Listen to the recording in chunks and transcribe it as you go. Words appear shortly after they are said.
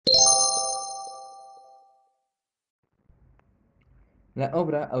La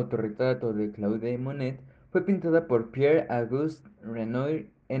obra Autorretrato de Claude Monet fue pintada por Pierre-Auguste Renoir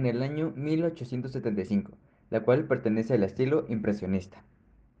en el año 1875, la cual pertenece al estilo impresionista.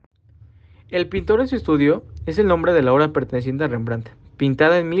 El pintor en su estudio es el nombre de la obra perteneciente a Rembrandt,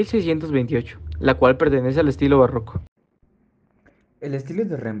 pintada en 1628, la cual pertenece al estilo barroco. El estilo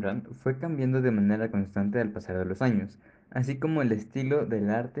de Rembrandt fue cambiando de manera constante al pasar de los años, así como el estilo del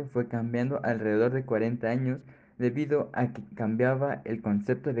arte fue cambiando alrededor de 40 años debido a que cambiaba el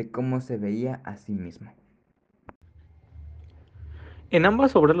concepto de cómo se veía a sí mismo. En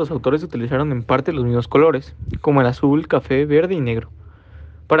ambas obras los autores utilizaron en parte los mismos colores, como el azul, café, verde y negro,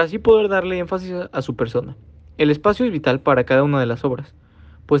 para así poder darle énfasis a su persona. El espacio es vital para cada una de las obras,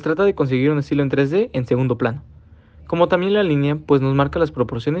 pues trata de conseguir un estilo en 3D en segundo plano, como también la línea, pues nos marca las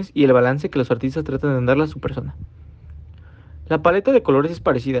proporciones y el balance que los artistas tratan de darle a su persona. La paleta de colores es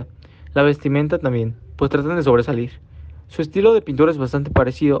parecida, la vestimenta también, pues tratan de sobresalir. Su estilo de pintura es bastante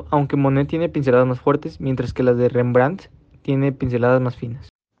parecido, aunque Monet tiene pinceladas más fuertes, mientras que las de Rembrandt tiene pinceladas más finas.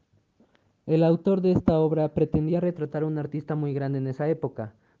 El autor de esta obra pretendía retratar a un artista muy grande en esa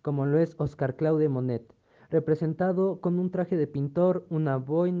época, como lo es Oscar Claude Monet, representado con un traje de pintor, una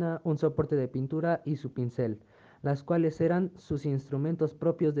boina, un soporte de pintura y su pincel, las cuales eran sus instrumentos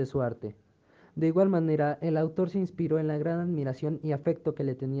propios de su arte. De igual manera, el autor se inspiró en la gran admiración y afecto que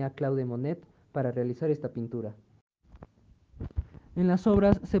le tenía a Claude Monet para realizar esta pintura. En las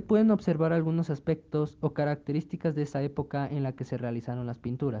obras se pueden observar algunos aspectos o características de esa época en la que se realizaron las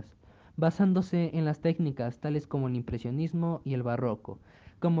pinturas, basándose en las técnicas tales como el impresionismo y el barroco,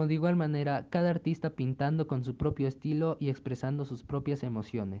 como de igual manera cada artista pintando con su propio estilo y expresando sus propias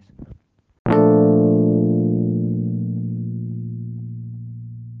emociones.